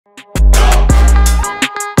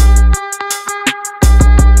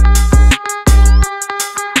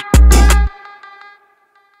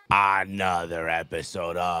another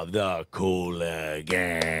episode of the Cooligans.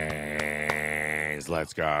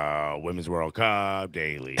 Let's go. Women's World Cup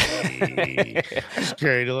Daily. Just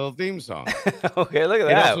create a little theme song. Okay, look at It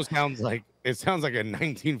that. also sounds like a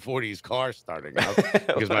 1940s car starting up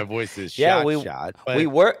because my voice is Yeah, shot. we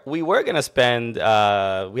were gonna spend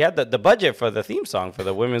we had the budget for the theme song for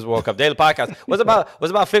the Women's World Cup Daily podcast was about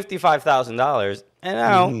 $55,000, and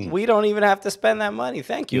now we don't even have to spend that money.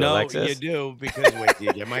 Thank you, Alexis. No, you do, because wait till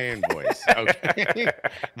you get my invoice, okay?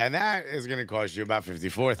 And that is going to cost you about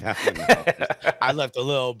 $54,000. I left a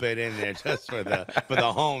little bit in there just for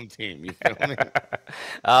the home team. You feel me?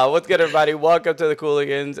 What's good, everybody? Welcome to the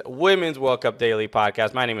Cooligans Women's World Cup Daily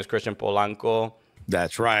podcast. My name is Christian Polanco.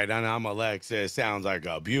 That's right, and I'm Alexis. Sounds like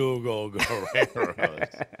a bugle Guerrero.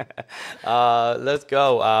 Let's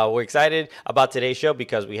go. We're excited about today's show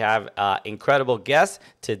because we have incredible guests.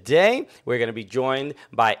 Today, we're going to be joined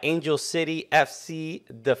by Angel City FC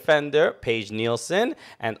defender Paige Nielsen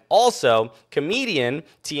and also comedian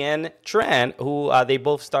Tien Tran, who they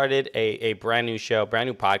both started a brand new show, brand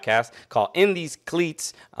new podcast called These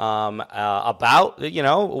Cleats about,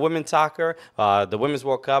 women's soccer, the Women's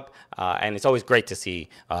World Cup, and it's always great to see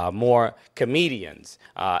more comedians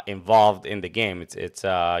involved in the game. It's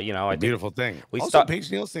a beautiful thing.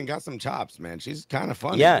 Paige Nielsen got some chops, man. She's kind of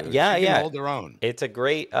funny. Yeah, dude. yeah, she yeah. can hold her own. It's a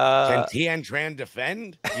great. Can Tien Tran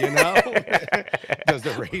defend? Does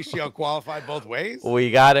the ratio qualify both ways?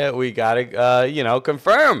 We gotta,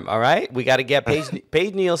 confirm. All right, we gotta get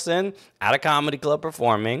Paige Nielsen at a comedy club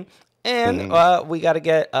performing. And we got to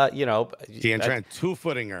get, Tien Tran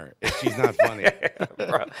two-footing her if she's not funny.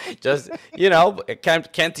 Bro, just, can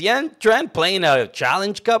Tien Tran play in a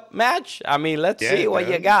Challenge Cup match? I mean, let's see what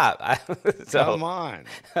you got. Come on.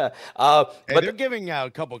 But they're giving out a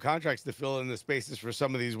couple contracts to fill in the spaces for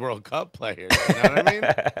some of these World Cup players. You know what I mean?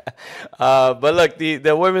 But look,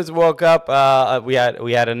 the Women's World Cup, we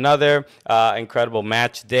had another incredible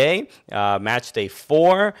match day, match day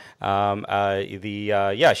 4. Shout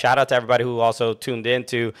out to everybody who also tuned in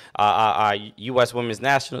to our U.S. Women's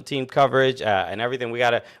National Team coverage and everything. We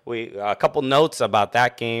a couple notes about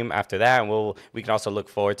that game after that, and we can also look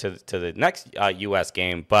forward to the next U.S.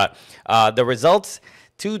 game. But the results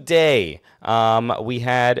today, we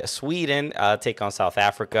had Sweden take on South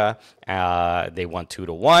Africa. They won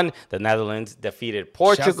 2-1. The Netherlands defeated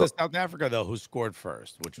Portugal. Shouts to South Africa, though, who scored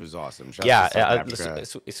first, which was awesome.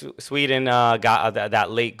 Sweden got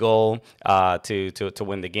that late goal to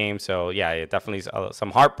win the game. So, yeah, definitely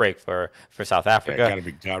some heartbreak for South Africa. Got to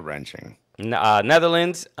be gut-wrenching.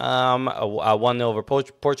 Netherlands 1-0 over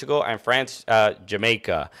Portugal, and France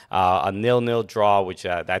Jamaica a 0-0 draw, which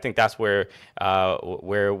I think that's where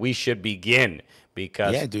we should begin.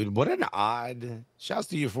 Because yeah, dude, what an odd. Shouts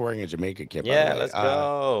to you for wearing a Jamaica kit. Yeah, let's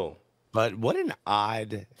go. But what an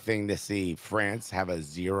odd thing to see France have a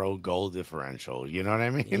 0-goal differential. You know what I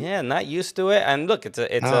mean? Yeah, not used to it. And look, it's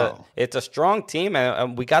a strong team,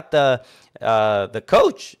 and we got the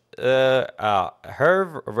coach.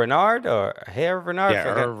 Hervé Renard. Yeah,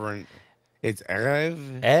 it's Hervé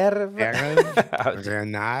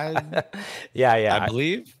Renard. Yeah. I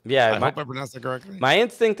believe. Yeah, I hope I pronounced it correctly. My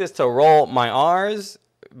instinct is to roll my R's,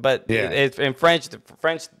 but it's in French.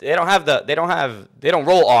 They don't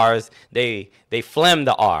roll R's. They phlegm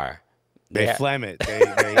the R. They phlegm it. They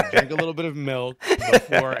drink a little bit of milk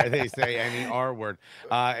before they say any R word.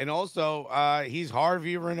 And also, he's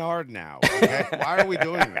Harvey Renard now. Okay? Why are we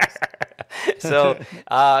doing this? So,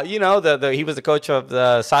 he was the coach of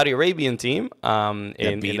the Saudi Arabian team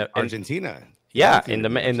in Argentina. Yeah, in the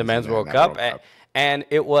Men's World Cup. And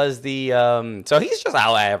it was so he's just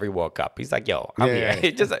out at every World Cup. He's like, yo, I'm here.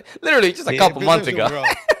 Literally just a couple months ago.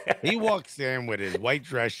 He walks in with his white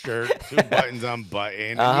dress shirt, 2 buttons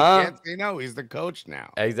unbuttoned, and you can't say no. He's the coach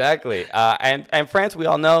now. Exactly. And France, we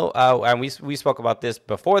all know, and we spoke about this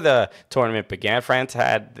before the tournament began. France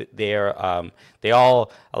had their a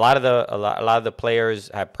lot of the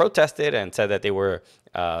players had protested and said that they were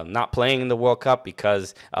not playing in the World Cup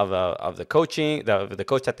because of the coaching, the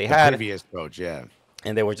coach that they had. The previous coach, yeah.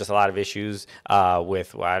 And there were just a lot of issues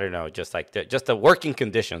with, I don't know, just the working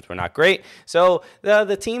conditions were not great. So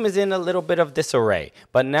the team is in a little bit of disarray.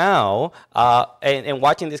 But now, and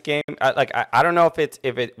watching this game, I don't know if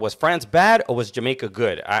it was France bad or was Jamaica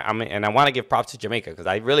good. I want to give props to Jamaica because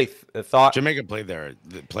I really thought Jamaica played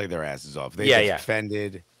their asses off. They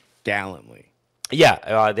defended gallantly.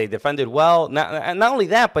 Yeah, they defended well. Not only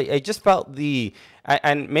that, but I just felt the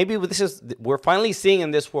and maybe we're finally seeing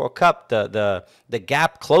in this World Cup the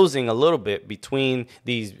gap closing a little bit between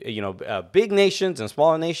these big nations and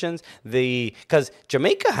smaller nations. Because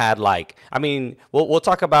Jamaica had we'll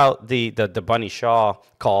talk about the Bunny Shaw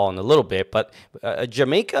call in a little bit, but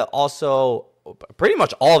Jamaica also pretty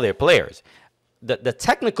much all their players, the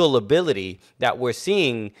technical ability that we're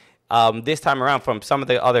seeing this time around from some of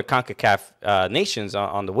the other CONCACAF nations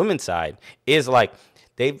on the women's side is like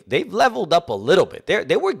they've leveled up a little bit.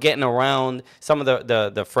 They were getting around some of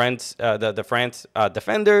the France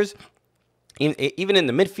defenders, even in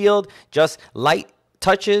the midfield, just light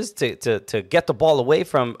touches to get the ball away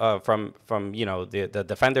from the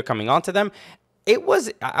defender coming onto them. I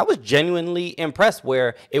was genuinely impressed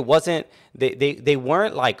where it wasn't they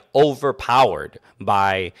weren't like overpowered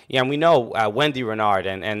by and we know Wendy Renard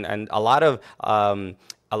and a lot of the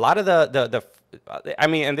I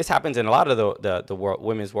mean, and this happens in a lot of the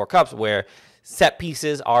women's World Cups where set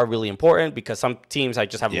pieces are really important because some teams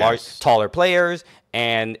just have large, taller players,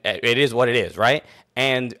 and it is what it is, right?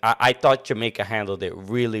 And I thought Jamaica handled it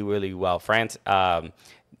really, really well. France,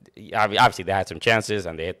 obviously they had some chances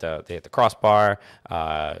and they hit the crossbar,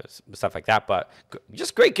 stuff like that. But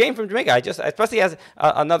just great game from Jamaica. Especially as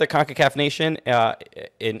another CONCACAF nation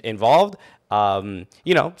involved.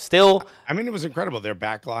 Still. I mean, it was incredible. Their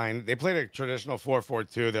back line, they played a traditional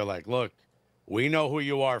 4-4-2. They're like, look, we know who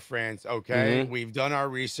you are, France. Okay, we've done our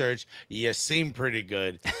research. You seem pretty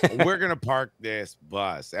good. We're gonna park this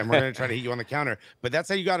bus and we're gonna try to hit you on the counter. But that's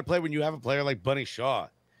how you got to play when you have a player like Bunny Shaw.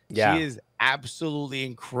 Yeah. She is absolutely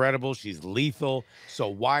incredible. She's lethal. So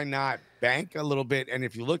why not bank a little bit? And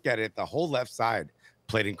if you look at it, the whole left side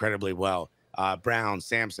played incredibly well. Brown,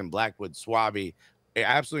 Sampson, Blackwood, Swaby,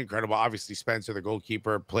 absolutely incredible. Obviously, Spencer, the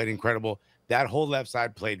goalkeeper, played incredible. That whole left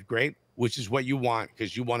side played great, which is what you want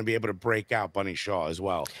because you want to be able to break out Bunny Shaw as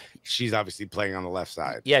well. She's obviously playing on the left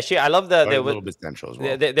side. Yeah, I love the little bit central as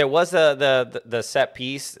well. There was the set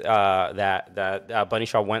piece that Bunny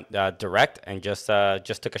Shaw went direct and just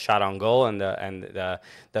took a shot on goal, and the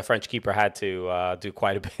French keeper had to do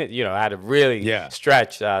quite a bit. Had to really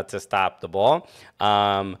stretch to stop the ball.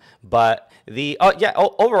 But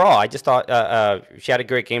overall, I just thought she had a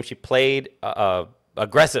great game. She played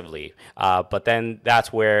aggressively, but then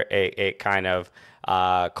that's where it kind of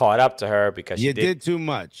caught up to her because she did too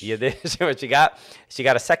much. You did too much. She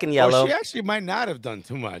got a second yellow. Well, she actually might not have done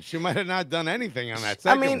too much. She might have not done anything on that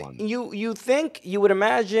second one. You would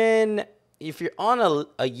imagine if you're on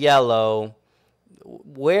a yellow,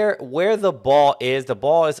 where the ball is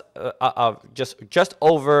just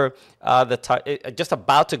over the touch, just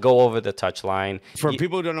about to go over the touch line. For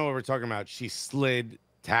people who don't know what we're talking about, she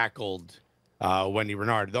tackled Wendy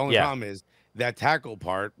Renard. The only problem is that tackle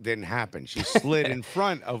part didn't happen. She slid in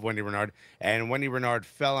front of Wendy Renard, and Wendy Renard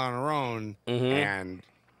fell on her own and,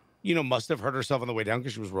 must have hurt herself on the way down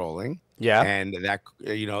because she was rolling. Yeah. And that,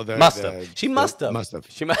 She must have.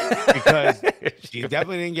 Because she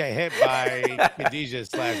definitely didn't get hit by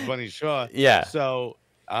Khadija / Bunny Shaw. Yeah. So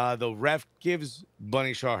the ref gives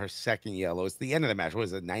Bunny Shaw her second yellow. It's the end of the match. What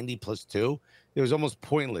was it, 90+2? It was almost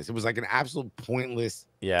pointless. It was like an absolute pointless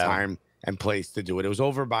time and place to do it. It was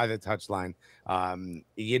over by the touchline.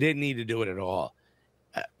 You didn't need to do it at all.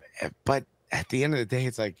 But at the end of the day,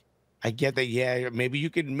 it's like, I get that. Yeah, maybe you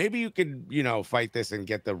could, fight this and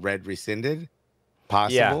get the red rescinded.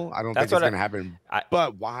 Possible. Yeah, I don't think it's going to happen.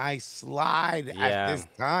 But why slide at this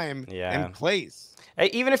time and place?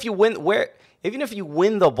 Even if you win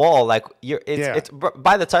the ball, like it's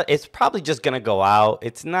by the time it's probably just gonna go out.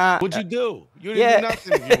 It's not. What'd you do? You didn't do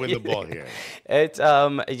nothing if you win the ball here. It's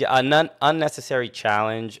an unnecessary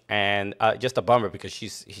challenge and just a bummer because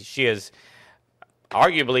she is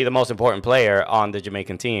arguably the most important player on the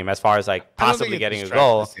Jamaican team as far as like possibly getting a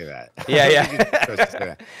goal. To say that.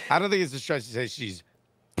 Yeah. I don't think it's a stretch to say she's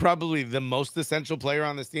probably the most essential player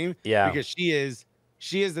on this team. Yeah, because she is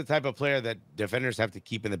the type of player that defenders have to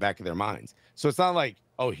keep in the back of their minds. So it's not like,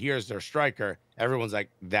 oh, here's their striker. Everyone's like,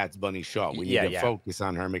 that's Bunny Shaw. We need to focus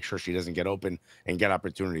on her, make sure she doesn't get open and get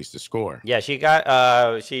opportunities to score. Yeah, she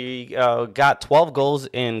got 12 goals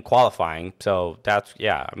in qualifying. So that's,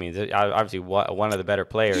 I mean, obviously one of the better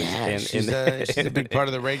players. Yeah, she's a big part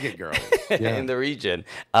of the reggae girls in the region.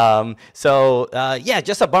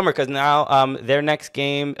 Just a bummer because now their next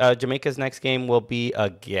game, Jamaica's next game will be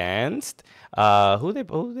against... who they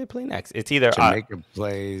play next? It's either Jamaica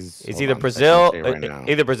plays. It's either Brazil,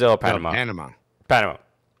 either Brazil or Panama. No, Panama.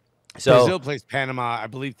 So Brazil plays Panama, I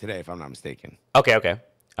believe today, if I'm not mistaken. Okay.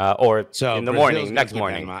 Or in the morning, next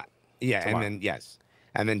morning. Panama. Yeah, tomorrow. And then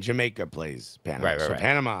and then Jamaica plays Panama. Right. So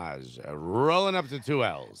Panama's rolling up to 2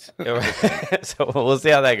 L's. So we'll see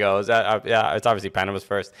how that goes. Yeah, it's obviously Panama's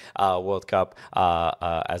first World Cup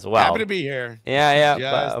as well. Happy to be here.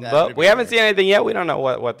 Yeah. But we haven't seen anything yet. We don't know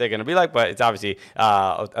what they're going to be like, but it's obviously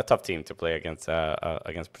a tough team to play against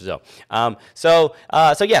Brazil. So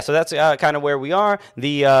that's kind of where we are.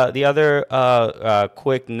 The other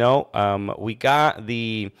quick note, we got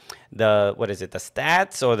the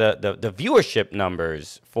stats or the viewership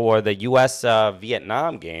numbers for the U.S.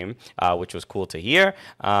 Vietnam game, which was cool to hear.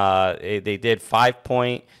 They did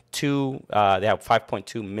 5.2. They have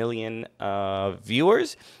 5.2 million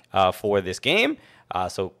viewers for this game.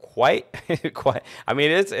 So quite. I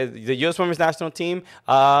mean, it's the U.S. Women's National Team.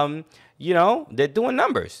 They're doing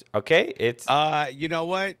numbers. Okay, it's. You know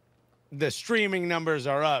what? The streaming numbers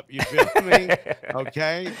are up. You feel me?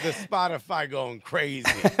 Okay, the Spotify going crazy.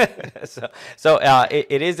 So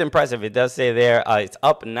it is impressive. It does say there it's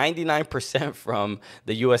up 99% from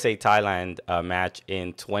the USA Thailand match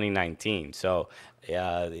in 2019. So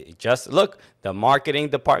just look, the marketing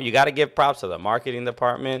department. You got to give props to the marketing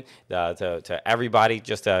department, to everybody,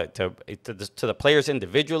 just to the players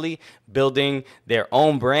individually, building their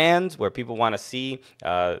own brands where people want to see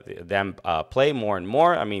them play more and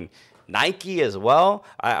more. I mean, Nike as well.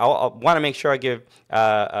 I want to make sure I give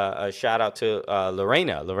a shout out to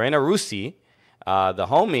Lorena Russi, the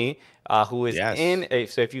homie who is in.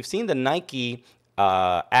 So if you've seen the Nike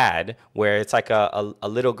ad where it's like a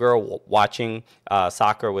little girl watching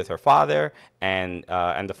soccer with her father, and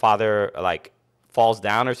the father like falls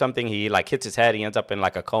down or something. He like hits his head. He ends up in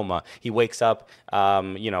like a coma. He wakes up,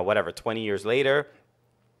 20 years later.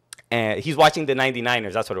 And he's watching the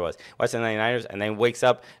 99ers. That's what it was. Watching the 99ers, and then wakes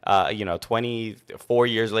up, 24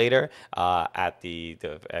 years later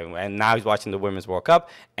and now he's watching the Women's World Cup.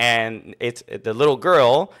 And it's the little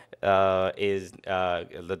girl is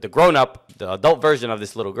the grown-up, the adult version of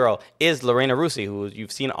this little girl is Lorena Russi, who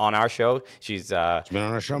you've seen on our show. She's been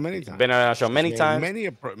on our show many times. Many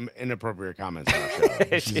inappropriate comments on our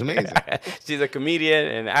show. She's amazing. She's a comedian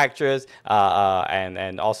and actress,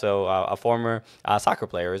 and also a former soccer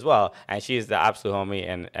player as well. And she is the absolute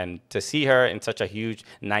homie. And to see her in such a huge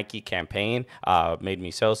Nike campaign made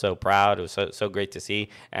me so proud. It was so great to see.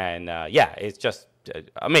 And it's just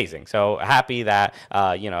amazing. So happy that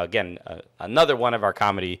again, another one of our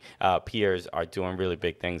comedy peers are doing really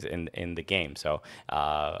big things in the game. So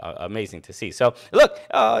amazing to see. So look,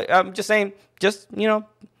 I'm just saying,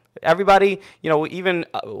 everybody, even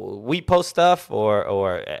we post stuff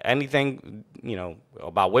or anything,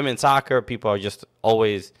 about women's soccer, people are just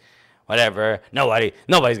always whatever. Nobody's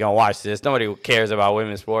gonna watch this. Nobody cares about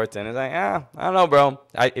women's sports. And it's like, I don't know, bro.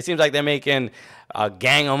 It seems like they're making a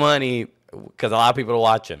gang of money because a lot of people are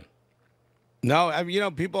watching. No, I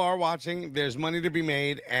mean, people are watching. There's money to be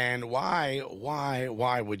made, and why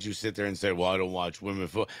would you sit there and say, "Well, I don't watch women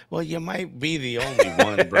football"? Well, you might be the only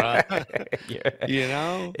one, bro.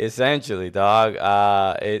 Essentially, dog.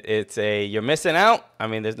 You're missing out. I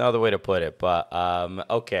mean, there's no other way to put it. But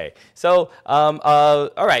okay. So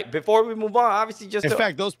all right. Before we move on, obviously, in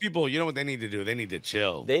fact, those people, you know what they need to do? They need to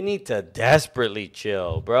chill. They need to desperately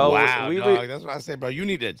chill, bro. Wow, dog. That's what I say, bro. You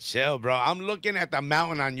need to chill, bro. I'm looking at the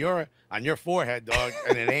mountain on your forehead, dog,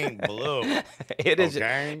 and it ain't blue. It is.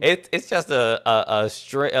 Okay? It's just a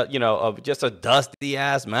straight, just a dusty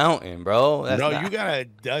ass mountain, bro. You got a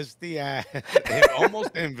dusty ass,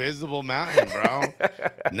 almost invisible mountain, bro.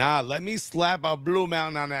 Nah, let me slap a blue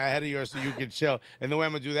mountain on the head of yours so you can chill. And the way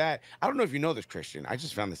I'm gonna do that, I don't know if you know this, Christian. I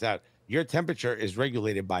just found this out. Your temperature is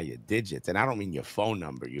regulated by your digits, and I don't mean your phone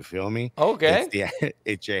number. You feel me? Okay.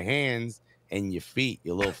 It's your hands and your feet,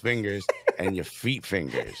 your little fingers, and your feet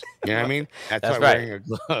fingers. You know what I mean? That's why right. wearing a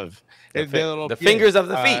glove. The fingers of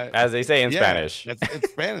the feet, as they say in Spanish.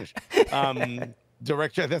 It's Spanish.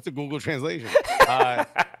 That's a Google translation.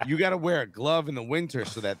 You got to wear a glove in the winter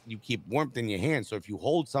so that you keep warmth in your hands. So if you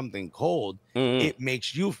hold something cold, it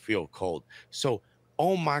makes you feel cold. So,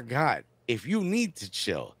 oh my God, if you need to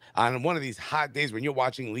chill on one of these hot days when you're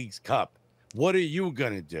watching League's Cup, what are you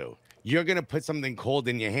going to do? You're going to put something cold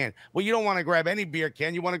in your hand. Well, you don't want to grab any beer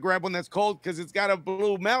can. You want to grab one that's cold because it's got a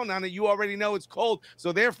blue mountain on it. You already know it's cold.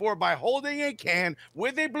 So therefore, by holding a can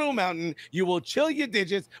with a blue mountain, you will chill your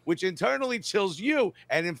digits, which internally chills you.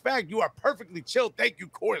 And in fact, you are perfectly chilled. Thank you,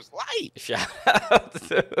 Coors Light. Shout out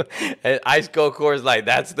to Ice Cold Coors Light.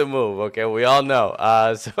 That's the move. Okay, we all know.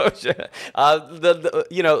 Coors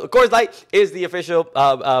Light is the official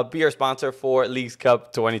beer sponsor for League's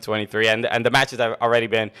Cup 2023, and the matches have already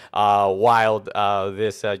been wild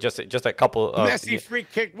this just a couple of Messi free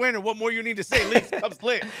kick winner. What more you need to say? Leagues Cup's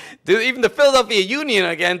lit. Dude, even the Philadelphia Union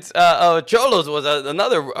against Cholos was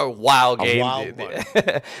another wild game. Wild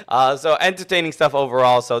one. So entertaining stuff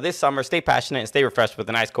overall. So this summer, stay passionate and stay refreshed with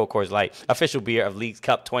an ice cold Coors Light, official beer of Leagues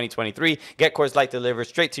Cup 2023. Get Coors Light delivered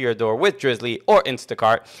straight to your door with Drizzly or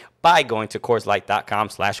Instacart by going to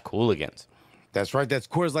CoorsLight.com/Cooligans. That's right. That's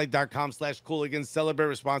CoorsLight.com/Cooligans. Celebrate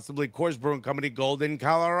responsibly. Coors Brewing Company, Golden,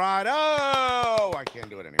 Colorado. I can't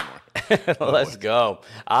do it anymore. Let's go.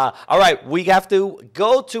 All right, we have to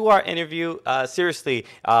go to our interview. Seriously,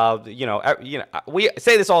 we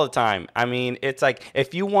say this all the time. I mean, it's like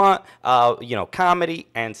if you want, comedy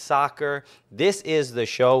and soccer, this is the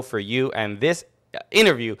show for you. And this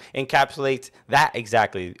interview encapsulates that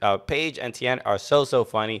exactly. Paige and Tien are so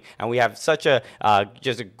funny, and we have such a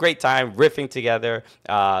just a great time riffing together.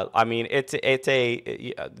 I mean, it's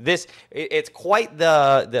quite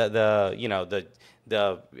the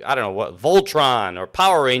I don't know what, Voltron or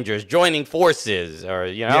Power Rangers joining forces, or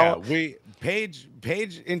Yeah,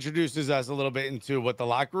 Paige introduces us a little bit into what the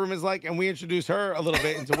locker room is like, and we introduce her a little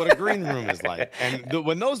bit into what a green room is like. And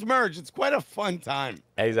when those merge, it's quite a fun time.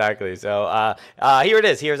 Exactly. So here it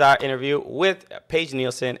is. Here's our interview with Paige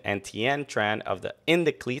Nielsen and Tien Tran of the In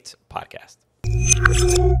the Cleats podcast.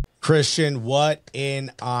 Christian, what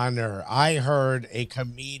an honor. I heard a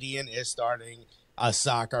comedian is starting a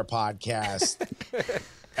soccer podcast.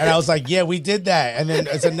 And I was like, yeah, we did that. And then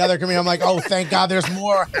it's another comedian. I'm like, oh, thank God there's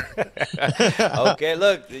more. Okay,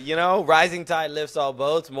 look, rising tide lifts all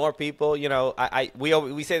boats. More people,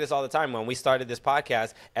 we say this all the time. When we started this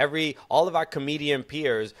podcast, all of our comedian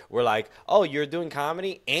peers were like, oh, you're doing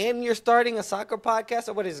comedy and you're starting a soccer podcast?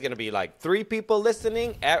 So what is it going to be, like 3 people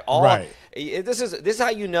listening? Right. This is how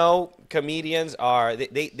you know comedians are.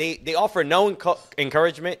 They offer no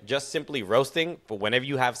encouragement, just simply roasting for whenever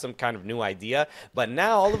you have some kind of new idea. But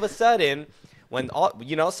now, all of a sudden, when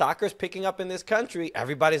soccer's picking up in this country,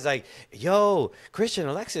 everybody's like, yo, Christian,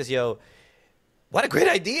 Alexis, what a great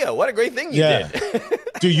idea. What a great thing you did.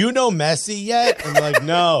 Do you know Messi yet? I'm like,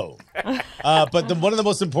 no. But one of the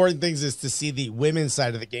most important things is to see the women's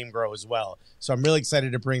side of the game grow as well. So I'm really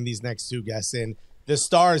excited to bring these next 2 guests in. The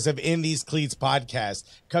stars of In These Cleats podcast,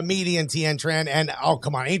 comedian Tien Tran, and, oh,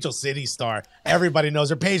 come on, Angel City star. Everybody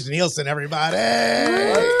knows her. Paige Nielsen, everybody.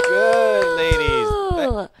 What's good, ladies?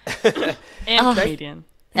 And comedian.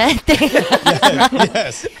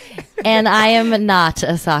 Yes. And I am not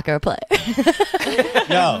a soccer player.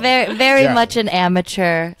 No. Very much an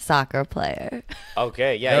amateur soccer player.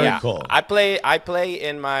 Okay, Very yeah. cool. I play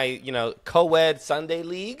in my co-ed Sunday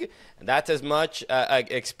league. That's as much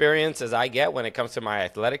experience as I get when it comes to my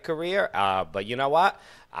athletic career. But you know what?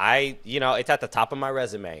 It's at the top of my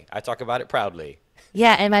resume. I talk about it proudly.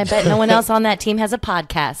 Yeah, and I bet no one else on that team has a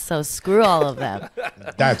podcast, so screw all of them.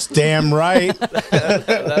 That's damn right.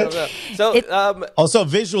 So, also,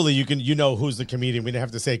 visually, you know who's the comedian. We didn't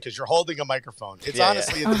have to say because you're holding a microphone. It's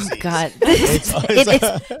honestly a disease. Oh, God. It's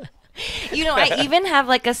I even have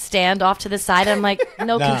like a stand off to the side. I'm like,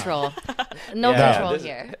 no control. No control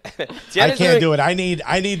here. I can't do it. I need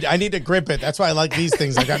to grip it. That's why I like these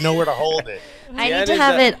things. I got nowhere to hold it. I need to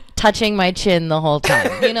have it touching my chin the whole time.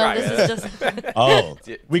 Right. This is just. Oh,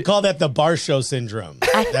 we call that the bar show syndrome.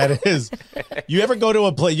 That is. You ever go to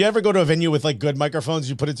a venue with like good microphones?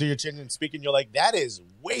 You put it to your chin and speak, and you're like, that is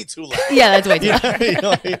way too loud. Yeah, that's way too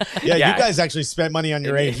loud. You guys actually spent money on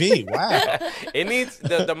your AV. Wow. It needs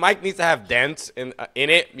the mic needs to have dents in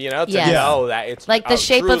it, to know that it's like the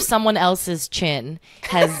shape of someone else's chin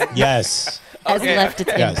has left its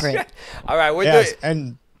imprint. All right, we're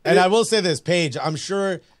doing. And I will say this, Paige, I'm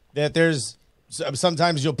sure that there's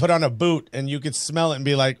sometimes you'll put on a boot and you could smell it and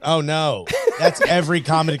be like, oh no, that's every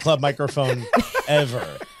comedy club microphone ever.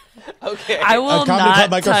 Okay. I will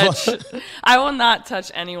not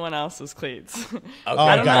touch anyone else's cleats. Okay.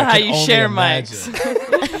 I don't know how you share mics.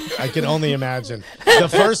 I can only imagine. The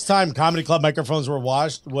first time comedy club microphones were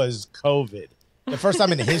washed was COVID. The first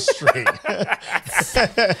time in history.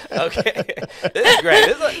 Okay. This is great.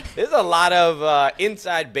 This is a lot of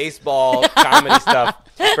inside baseball comedy stuff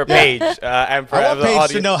for Paige. And for I want the Paige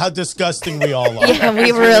audience to know how disgusting we all are. Yeah,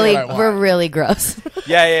 we're really gross.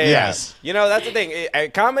 Yeah. Yes. That's the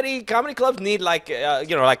thing. Comedy clubs need like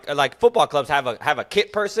football clubs have a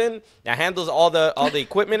kit person that handles all the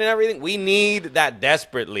equipment and everything. We need that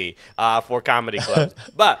desperately for comedy clubs.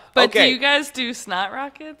 But okay. Do you guys do snot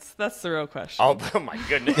rockets? That's the real question. Oh my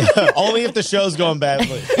goodness. Only if the show's going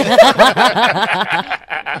badly.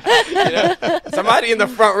 Somebody in the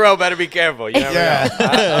front row better be careful. You never know.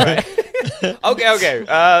 All right. Okay.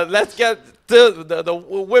 Let's get still the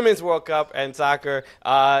Women's World Cup and soccer.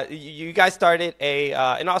 You guys started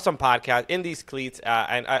an awesome podcast in These Cleats,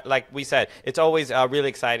 and like we said, it's always really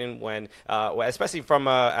exciting when, especially from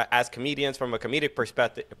as comedians, from a comedic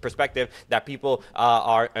perspective, that people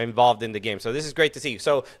are involved in the game. So this is great to see.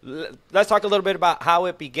 So let's talk a little bit about how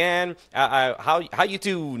it began, how you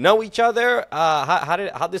two know each other,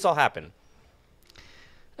 how this all happen.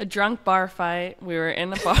 A drunk bar fight. We were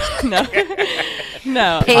in a bar.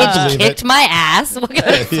 No. Paige kicked my ass.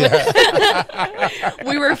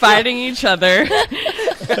 We were fighting each other.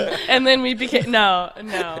 And then we became, no.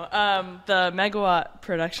 The Megawatt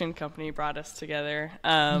production company brought us together.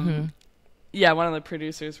 Yeah, one of the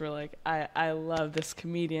producers were like, I love this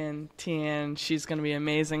comedian, Tien. She's going to be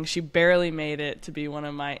amazing. She barely made it to be one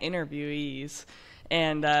of my interviewees.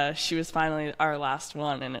 And she was finally our last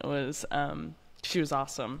one. And it was... she was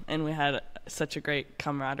awesome, and we had such a great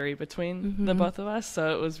camaraderie between the both of us,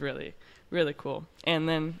 so it was really, really cool. And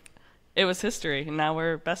then it was history, and now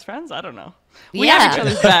we're best friends. I don't know. We have each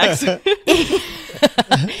other's backs.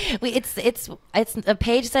 It's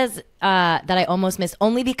Paige says that I almost missed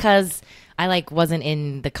only because I wasn't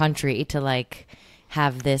in the country to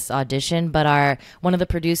have this audition, but one of the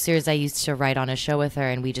producers, I used to write on a show with her,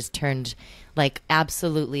 and we just turned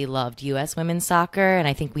absolutely loved U.S. women's soccer, and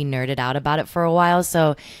I think we nerded out about it for a while.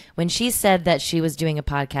 So when she said that she was doing a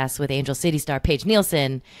podcast with Angel City star Paige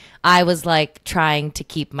Nielsen, I was trying to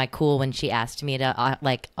keep my cool when she asked me to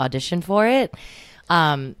audition for it,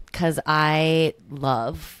 because I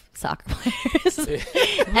love soccer players.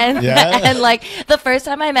 and the first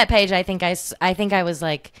time I met Paige, I think I was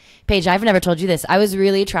like, Paige, I've never told you this. I was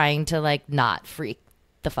really trying to not freak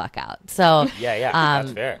the fuck out. So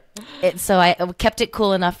that's fair. So I kept it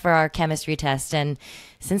cool enough for our chemistry test, and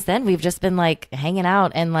since then we've just been hanging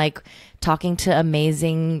out and talking to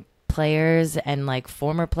amazing players and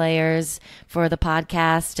former players for the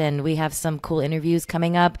podcast, and we have some cool interviews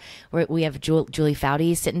coming up. We have Julie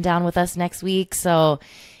Foudy sitting down with us next week, so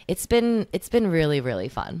it's been really, really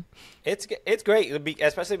fun. It's great,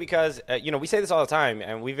 especially because we say this all the time,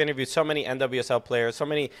 and we've interviewed so many NWSL players, so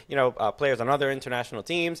many players on other international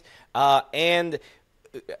teams, and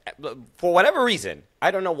for whatever reason,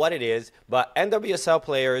 I don't know what it is, but NWSL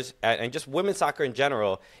players and just women's soccer in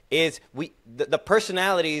general the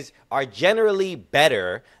personalities are generally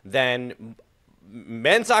better than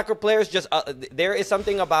men's soccer players. Just there is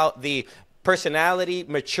something about the personality,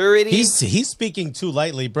 maturity. He's speaking too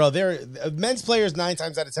lightly, bro. Men's players 9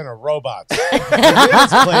 times out of 10 are robots.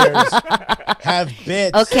 Women's players have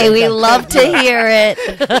bits. Okay, we love to hear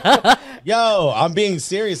it. Yo, I'm being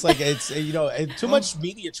serious. It's too much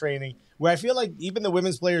media training. Where I feel even the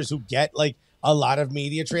women's players who get a lot of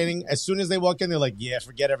media training, as soon as they walk in, they're like, yeah,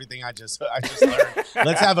 forget everything I just learned.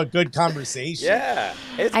 Let's have a good conversation. Yeah.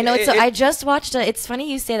 I know. I just watched it's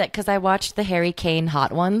funny you say that, because I watched the Harry Kane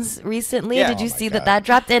Hot Ones recently. Yeah. Did you see that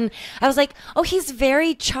dropped? And I was like, oh, he's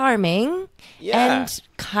very charming and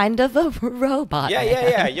kind of a robot.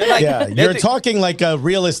 Yeah. You're talking like a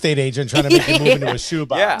real estate agent trying to make it move into a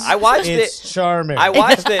shoebox. Yeah, I watched it. It's charming. I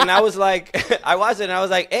watched it, and I was like,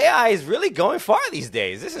 AI is really going far these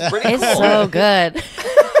days. This is pretty cool. It's so good.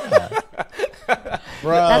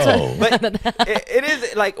 Bro. But it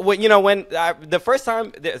is when the first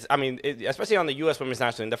time, especially on the U.S. Women's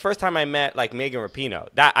National Team, the first time I met Megan Rapinoe,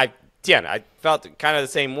 I felt kind of the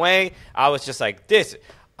same way. I was just like,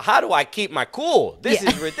 how do I keep my cool? This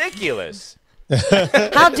is ridiculous.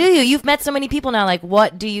 How do you? You've met so many people now.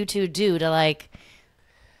 What do you two do to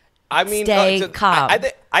stay calm?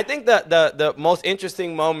 I think the most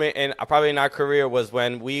interesting moment probably in our career was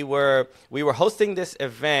when we were hosting this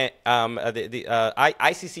event, the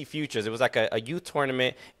ICC Futures. It was a youth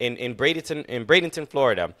tournament in Bradenton,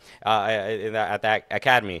 Florida, at that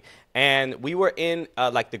academy, and we were in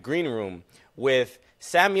the green room with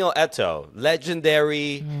Samuel Eto'o,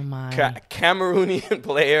 legendary Cameroonian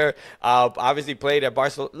player, obviously played at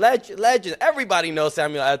Barcelona. Legend. Everybody knows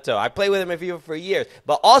Samuel Eto'o. I played with him at FIFA for years.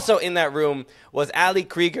 But also in that room was Ali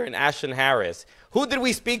Krieger and Ashton Harris. Who did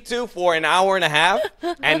we speak to for an hour and a half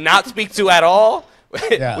and not speak to at all?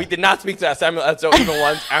 Yeah. We did not speak to Samuel Eto'o even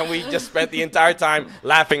once, and we just spent the entire time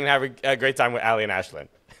laughing and having a great time with Ali and Ashlyn.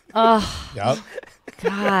 Oh, yep.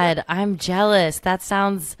 God, I'm jealous.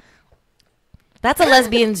 That's a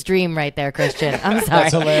lesbian's dream right there, Christian. I'm sorry.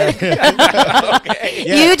 That's hilarious. Okay.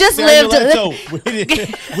 Yeah. You just lived.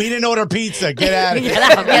 We didn't order pizza. Get out of here.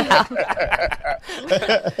 Get out.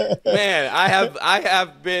 Man,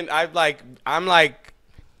 I'm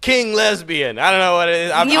king lesbian. I don't know what it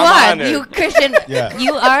is. I'm honored. you Christian. Yeah.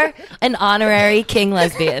 You are an honorary king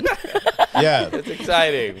lesbian. Yeah, it's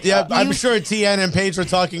exciting. Yeah, I'm sure Tien and Paige were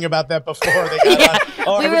talking about that before they got on.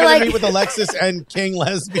 Oh, we were gonna meet with Alexis and King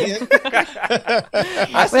Lesbian. We're like,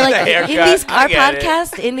 our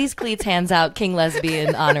podcast, In These Cleats, hands out King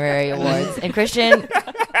Lesbian honorary awards, and Christian,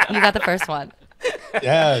 you got the first one.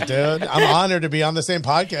 Yeah, dude, I'm honored to be on the same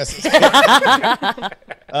podcast.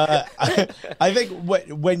 I think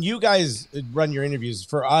when you guys run your interviews,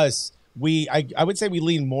 for us, I would say we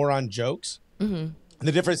lean more on jokes. Mm-hmm.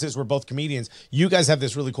 The difference is we're both comedians. You guys have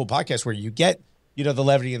this really cool podcast where you get, the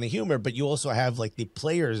levity and the humor, but you also have like the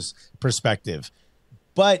player's perspective.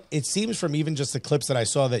 But it seems from even just the clips that I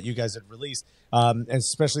saw that you guys had released, and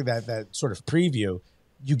especially that sort of preview,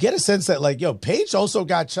 you get a sense that like, Paige also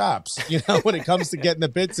got chops, when it comes to getting the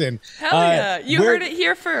bits in. Hell yeah. You heard it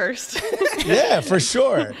here first. Yeah, for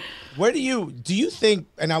sure. Where do you think,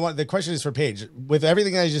 and the question is for Paige, with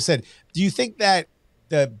everything I just said, do you think that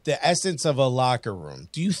the essence of a locker room,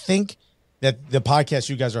 do you think that the podcast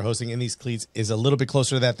you guys are hosting In These Cleats is a little bit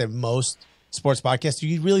closer to that than most sports podcasts? Do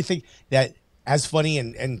you really think that as funny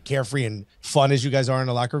and carefree and fun as you guys are in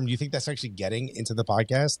the locker room, do you think that's actually getting into the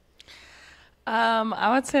podcast?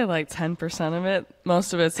 I would say like 10% of it.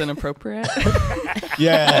 Most of it's inappropriate.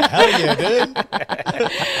 Yeah, hell yeah, dude.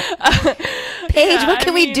 Paige, what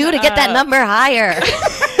can we do to get that number higher?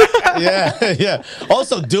 Yeah.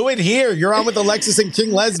 Also, do it here. You're on with Alexis and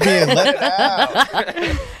King Lesbian. Let it out.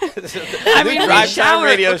 We shower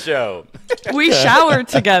radio show. We shower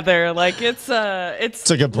together. Like it's a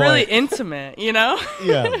good point. Really intimate, Yeah.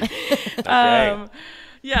 Okay.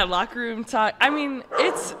 Yeah, locker room talk. I mean,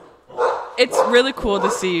 it's really cool to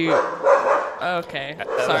see. Okay,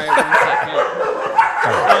 sorry, 1 second.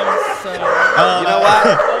 You know what?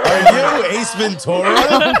 Are you Ace Ventura?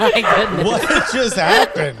 Oh my goodness. What just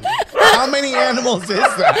happened? How many animals is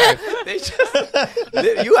that?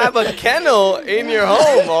 You have a kennel in your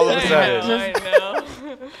home all of a sudden. I know.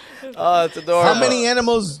 Oh, it's adorable. How many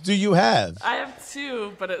animals do you have? I have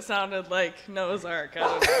 2, but it sounded like Noah's Ark.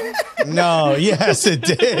 I don't know. No, yes, it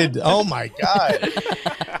did. Oh my God.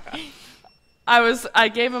 I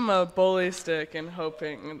gave him a bully stick and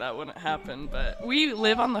hoping that wouldn't happen, but we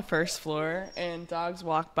live on the first floor and dogs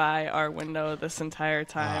walk by our window this entire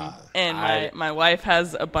time. And my wife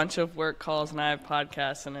has a bunch of work calls and I have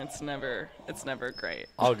podcasts and it's never great.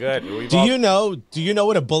 All good. Do you know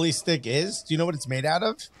what a bully stick is? Do you know what it's made out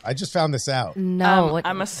of? I just found this out. No.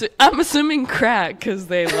 I'm assuming crack because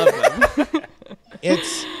they love them.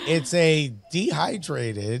 It's a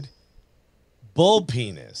dehydrated bull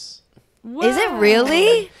penis. Wow. Is it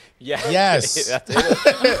really? Yeah. Yes.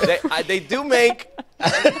 They do make.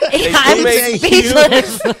 I'm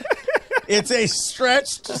speechless. It's a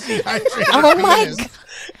stretched dehydrated Oh my penis.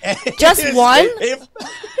 God. Just one?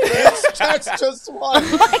 That's just one.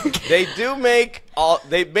 They do make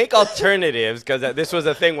alternatives because this was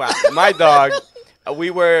a thing with my dog.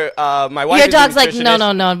 We were my wife. Your dog's like,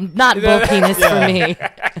 no, not bull penis for me.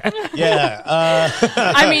 Yeah.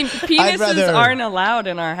 I mean, penises aren't allowed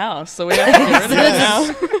in our house, so we have to get rid of it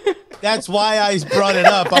now. That's why I brought it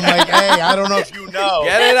up. I'm like, hey, I don't know if you know.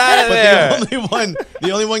 Get it out of there.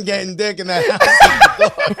 The only one getting dick in that house is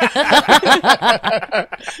the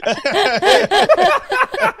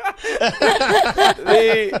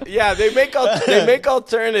dog. They make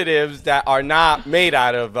alternatives that are not made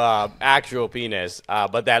out of actual penis,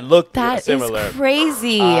 but that look similar. That is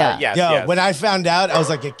crazy. Yes. When I found out, I was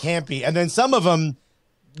like, it can't be. And then some of them,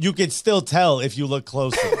 you could still tell if you look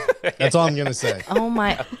closer. That's all I'm gonna say. Oh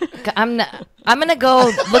my! I'm gonna go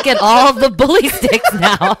look at all of the bully sticks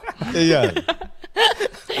now. Yeah.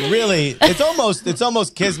 Really, it's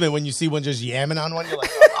almost kismet when you see one just yamming on one. You're like,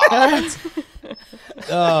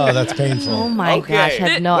 oh, that's painful. Oh my gosh, I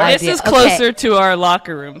have no idea. This is closer to our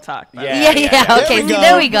locker room talk. Yeah. Okay,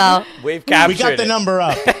 there we go. We've captured. We got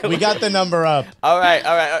the number up. All right.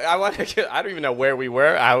 I don't even know where we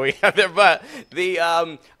were, how we got there, but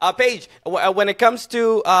the Paige, when it comes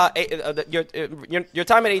to your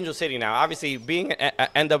time at Angel City now, obviously being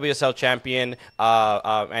an NWSL champion,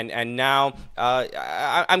 and now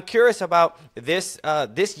I'm curious about this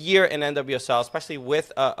year in NWSL, especially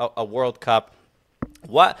with a World Cup.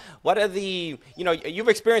 What are the, you've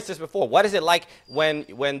experienced this before. What is it like when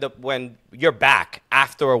you're back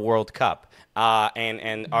after a World Cup?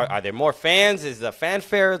 And are there more fans? Is the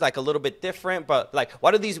fanfare like a little bit different? But like,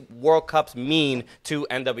 what do these World Cups mean to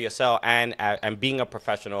NWSL and being a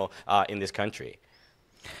professional in this country?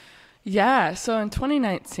 Yeah, so in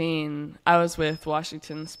 2019, I was with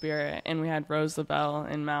Washington Spirit, and we had Rose LaBelle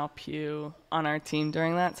and Mal Pugh on our team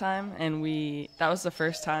during that time, and that was the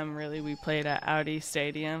first time really we played at Audi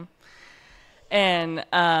Stadium, and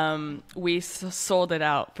we sold it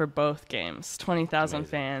out for both games, 20,000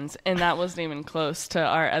 fans, and that wasn't even close to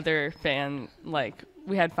our other fan. Like,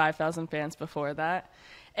 we had 5,000 fans before that,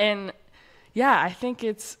 and yeah, I think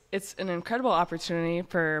it's an incredible opportunity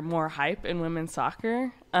for more hype in women's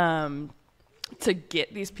soccer, to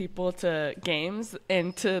get these people to games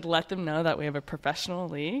and to let them know that we have a professional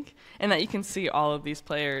league and that you can see all of these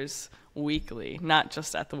players weekly, not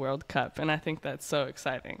just at the World Cup. And I think that's so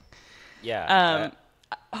exciting. Yeah.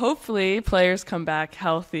 Hopefully players come back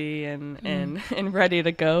healthy and ready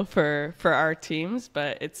to go for our teams,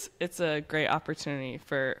 but it's a great opportunity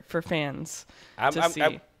for fans to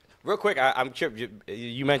see. Real quick, I'm sure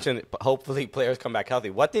you mentioned hopefully players come back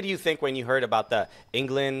healthy. What did you think when you heard about the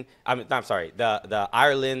the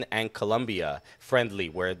Ireland and Colombia friendly,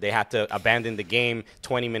 where they had to abandon the game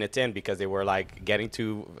 20 minutes in because they were like getting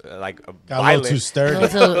too violent, a little too stirred, a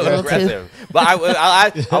little aggressive. But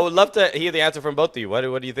I would love to hear the answer from both of you. What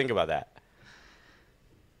do you think about that?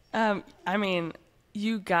 I mean,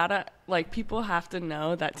 you gotta, like, people have to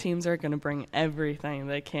know that teams are going to bring everything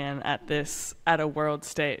they can at a world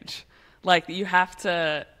stage. Like, you have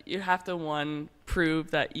to one,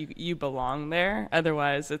 prove that you belong there.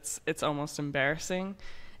 Otherwise it's almost embarrassing.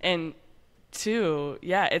 And two,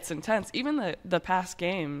 yeah, it's intense. Even the past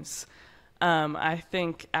games, I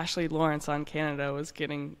think Ashley Lawrence on Canada was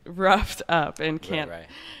getting roughed up and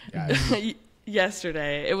Right.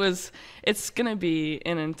 yesterday. It's going to be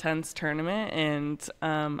an intense tournament, and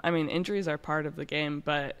I mean, injuries are part of the game,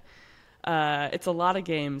 but it's a lot of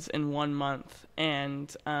games in 1 month,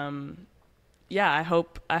 and yeah, I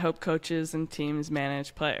hope coaches and teams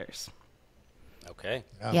manage players. Okay.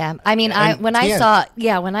 Yeah, I mean, when I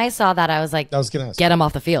saw that, I was like, get him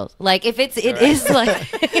off the field. Like, if it is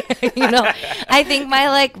like, you know, I think my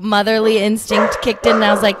like motherly instinct kicked in, and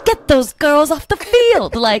I was like, get those girls off the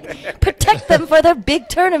field, like protect them for their big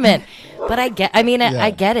tournament. But I get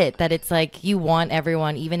it that it's like you want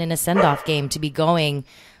everyone, even in a send-off game, to be going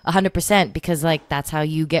 100%, because like that's how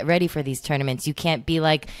you get ready for these tournaments. You can't be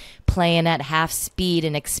like playing at half speed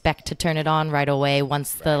and expect to turn it on right away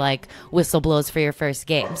once the like whistle blows for your first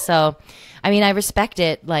game. So, I mean, I respect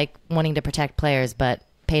it, like wanting to protect players, but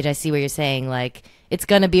Paige, I see what you're saying. Like, it's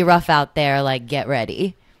gonna be rough out there. Like, get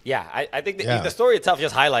ready. Yeah, I think the story itself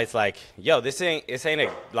just highlights like, yo, this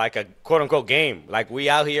ain't like a quote unquote game. Like, we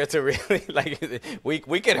out here to really like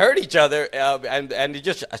we can hurt each other, and it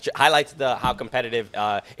just highlights how competitive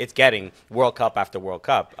it's getting, World Cup after World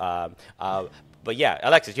Cup. But yeah,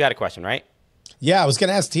 Alexis, you had a question, right? Yeah, I was going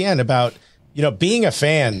to ask Tien about, you know, being a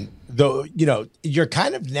fan, though, you know, you're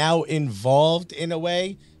kind of now involved in a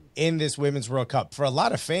way in this Women's World Cup. For a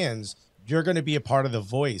lot of fans, you're going to be a part of the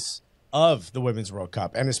voice of the Women's World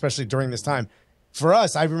Cup, and especially during this time. For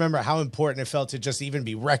us, I remember how important it felt to just even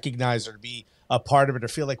be recognized or to be a part of it or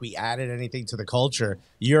feel like we added anything to the culture.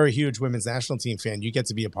 You're a huge women's national team fan. You get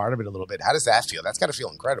to be a part of it a little bit. How does that feel? That's got to feel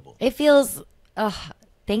incredible. It feels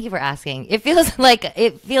thank you for asking. It feels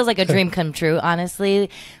like a dream come true, honestly.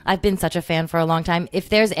 I've been such a fan for a long time. If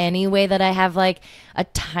there's any way that I have like a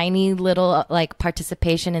tiny little like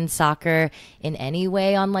participation in soccer in any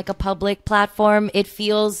way on like a public platform, it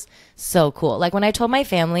feels so cool. Like, when I told my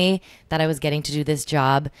family that I was getting to do this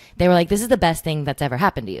job, they were like, this is the best thing that's ever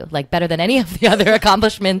happened to you. Like, better than any of the other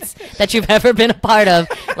accomplishments that you've ever been a part of.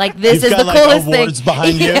 Like, this is the coolest thing. Awards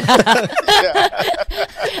behind you.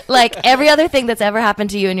 Like, every other thing that's ever happened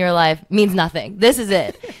to you in your life means nothing. This is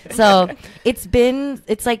it. So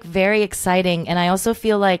it's like very exciting. And I also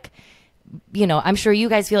feel like, you know, I'm sure you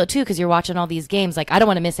guys feel it too, because you're watching all these games. Like, I don't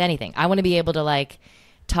want to miss anything. I want to be able to like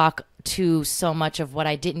talk to so much of what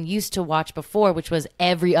I didn't used to watch before, which was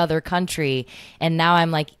every other country. And now I'm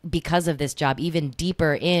like, because of this job, even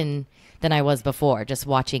deeper in than I was before, just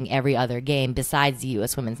watching every other game besides the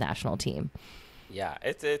U.S. women's national team. Yeah,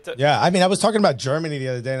 yeah. I mean, I was talking about Germany the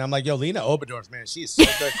other day, and I'm like, yo, Lena Oberdorf, man, she's so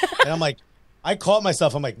good. And I'm like, I caught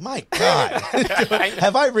myself. I'm like, my God,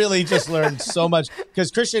 have I really just learned so much?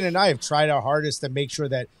 Because Christian and I have tried our hardest to make sure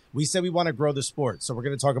that we said we want to grow the sport. So we're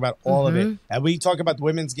going to talk about all of it. And we talk about the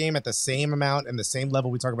women's game at the same amount and the same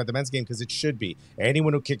level we talk about the men's game, because it should be.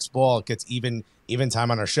 Anyone who kicks ball gets even even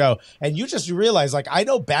time on our show. And you just realize, like, I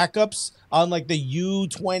know backups on like the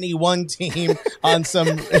U21 team on some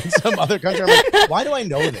in some other country. I'm like, why do I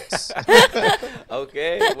know this?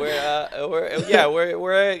 Okay, we're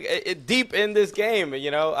deep in this game,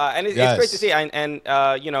 you know, and it's great to see. And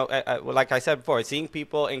you know, like I said before, seeing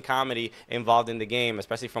people in comedy involved in the game,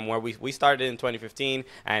 especially from where we started in 2015,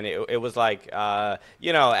 and it was like,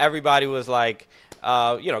 you know, everybody was like.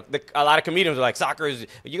 You know, a lot of comedians are like, you're going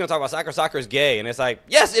to talk about soccer is gay. And it's like,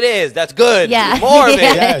 yes, it is. That's good. Yeah. More of it.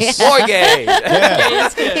 Yes. More gay. Yeah.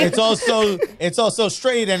 It's also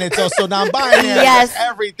straight and it's also non-binary. Yes. It's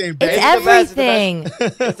everything, baby. It's everything.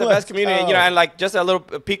 It's the best community, you know, and like just a little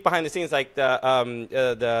peek behind the scenes, like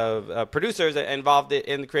the producers involved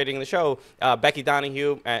in creating the show, Becky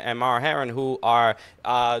Donahue and Mara Heron, who are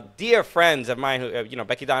dear friends of mine. Who, you know,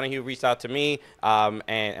 Becky Donahue reached out to me,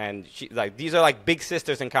 and she, like, these are like big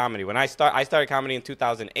sisters in comedy. When I started comedy in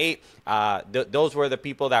 2008. Those were the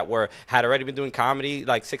people that had already been doing comedy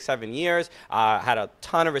like 6-7 years. Had a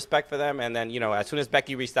ton of respect for them, and then, you know, as soon as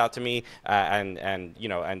Becky reached out to me and you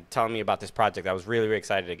know, and telling me about this project, I was really, really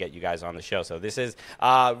excited to get you guys on the show. So this is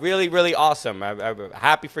really, really awesome. I'm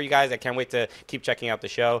happy for you guys. I can't wait to keep checking out the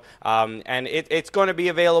show. And it's going to be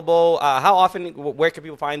available. How often? Where can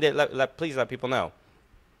people find it? Please let people know.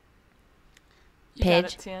 You got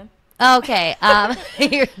it, Tien. Okay,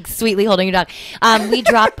 you're sweetly holding your dog. We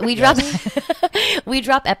drop we drop episodes. This is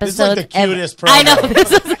like the cutest promo.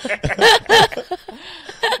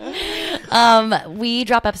 I know. We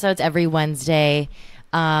drop episodes every Wednesday,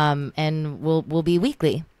 and we'll be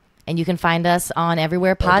weekly. And you can find us on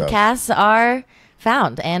everywhere podcasts are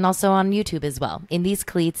found, and also on YouTube as well. In These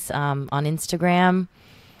Cleats, on Instagram.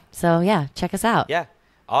 So yeah, check us out. Yeah.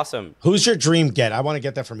 Awesome. Who's your dream get? I want to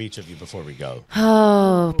get that from each of you before we go.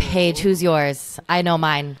 Oh, Paige, who's yours? I know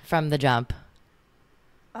mine from the jump.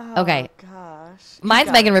 Oh, okay. Gosh. Mine's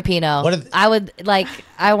Megan Rapinoe. What I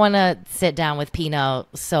want to sit down with Pino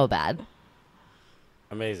so bad.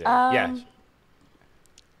 Amazing. Yeah.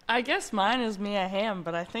 I guess mine is Mia Hamm,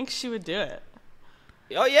 but I think she would do it.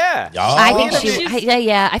 Oh yeah. Oh. I think I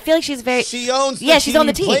feel like she's very. She owns. She's on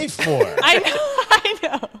the team. Play for.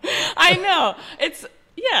 I know.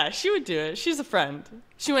 Yeah, she would do it. She's a friend.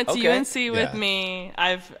 She went to UNC with me.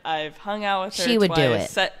 I've hung out with her. She would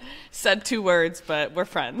twice, do it. Said 2 words, but we're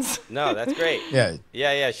friends. No, that's great. Yeah.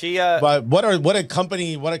 She. But what a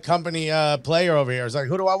company player over here is like.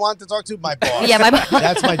 Who do I want to talk to? My boss. Yeah, my boss.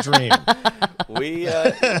 That's my dream. We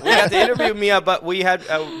got to interview Mia, but we had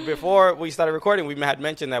before we started recording, we had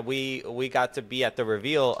mentioned that we got to be at the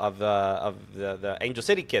reveal of the Angel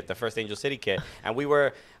City kit, the first Angel City kit, and we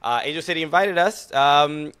were Angel City invited us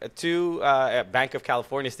to Bank of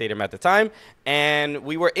California Stadium at the time, and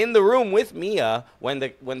we were in the room with Mia when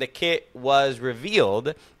the kit was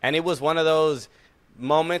revealed, and it was one of those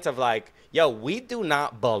moments of like, yo, we do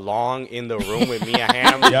not belong in the room with Mia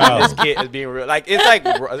Hamm when this kid is being real. Like it's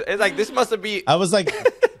like this must have been. I was like,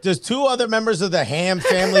 does 2 other members of the Hamm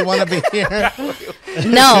family want to be here?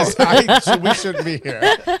 No, we shouldn't be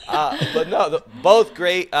here. But no, both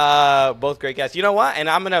great guests. You know what? And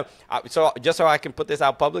I'm gonna so I can put this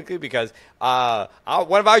out publicly because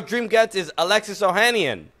one of our dream guests is Alexis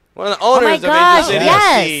Ohanian, one of the owners of Angel City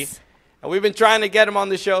FC, and we've been trying to get him on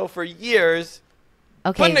the show for years.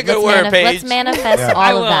 Okay, let's manifest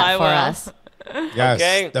all of that for us. Yes.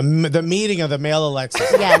 Okay. The meeting of the male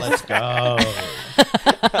Alexis. Yes. Let's go.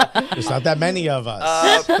 There's not that many of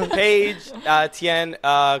us. Paige, Tien,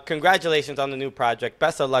 congratulations on the new project.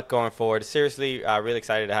 Best of luck going forward. Seriously, really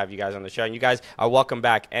excited to have you guys on the show. And you guys are welcome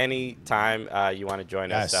back anytime you want to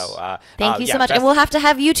join us. So thank you so much. And we'll have to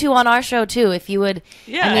have you 2 on our show too if you would.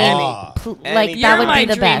 Yeah. I mean, that would be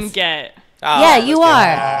the best. Get. Yeah, you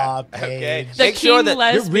are. Okay. The Make sure that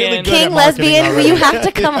lesbian. You're really good King at lesbian, marketing you have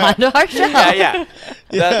to come on to our show. Yeah.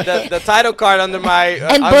 The title card under my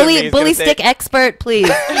and bully stick expert, please.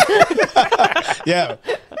 Yeah.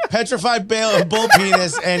 Petrified bull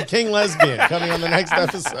penis and king lesbian coming on the next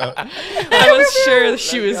episode. I was sure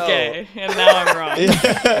she was gay, and now I'm wrong.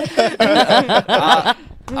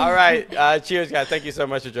 All right. Cheers, guys. Thank you so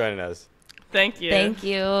much for joining us. Thank you. Thank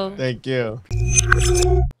you. Thank you.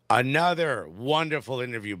 Another wonderful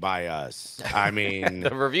interview by us. I mean,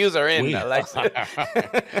 the reviews are in, Alexa.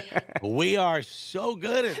 We are so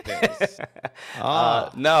good at this.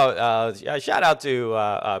 Shout out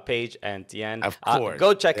to Paige and Tien. Of course.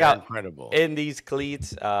 Go check out incredible. In These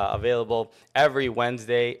Cleats, available every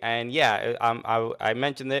Wednesday. And yeah, I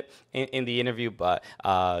mentioned it in the interview, but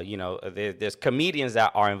there's comedians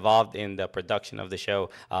that are involved in the production of the show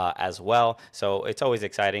as well. So it's always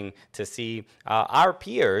exciting to see our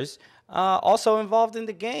peers members also involved in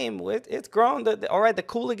the game. It's grown. All right, the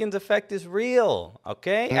Cooligans effect is real.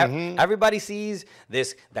 Okay, everybody sees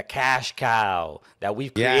the cash cow that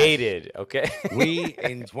we've created. Okay, we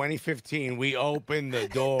in 2015 we opened the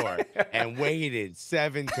door and waited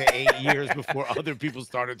 7 to 8 years before other people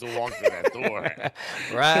started to walk through that door.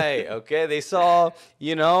 Right. Okay. They saw,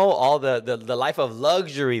 all the life of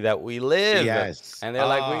luxury that we live. Yes. And they're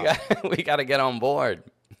like, we got to get on board.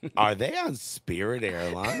 Are they on Spirit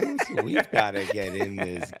Airlines? We've got to get in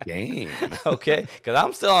this game. Okay, because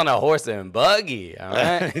I'm still on a horse and buggy. All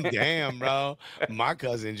right. Damn, bro. My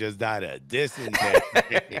cousin just died of dysentery.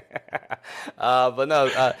 But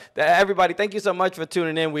no, everybody, thank you so much for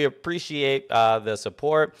tuning in. We appreciate the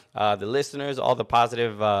support, the listeners, all the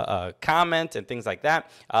positive comments and things like that.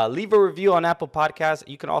 Leave a review on Apple Podcasts.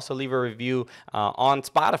 You can also leave a review on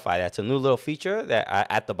Spotify. That's a new little feature that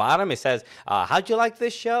at the bottom it says, how'd you like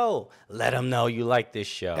this show? Let them know you like this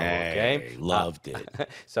show. Okay, hey, loved it.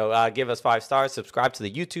 So give us 5 stars. Subscribe to the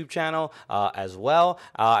YouTube channel as well.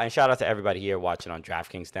 And shout out to everybody here watching on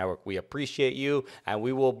DraftKings Network. We appreciate you, and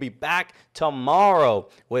we will be back tomorrow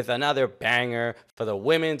with another banger for the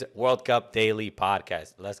Women's World Cup Daily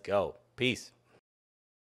Podcast. Let's go. Peace.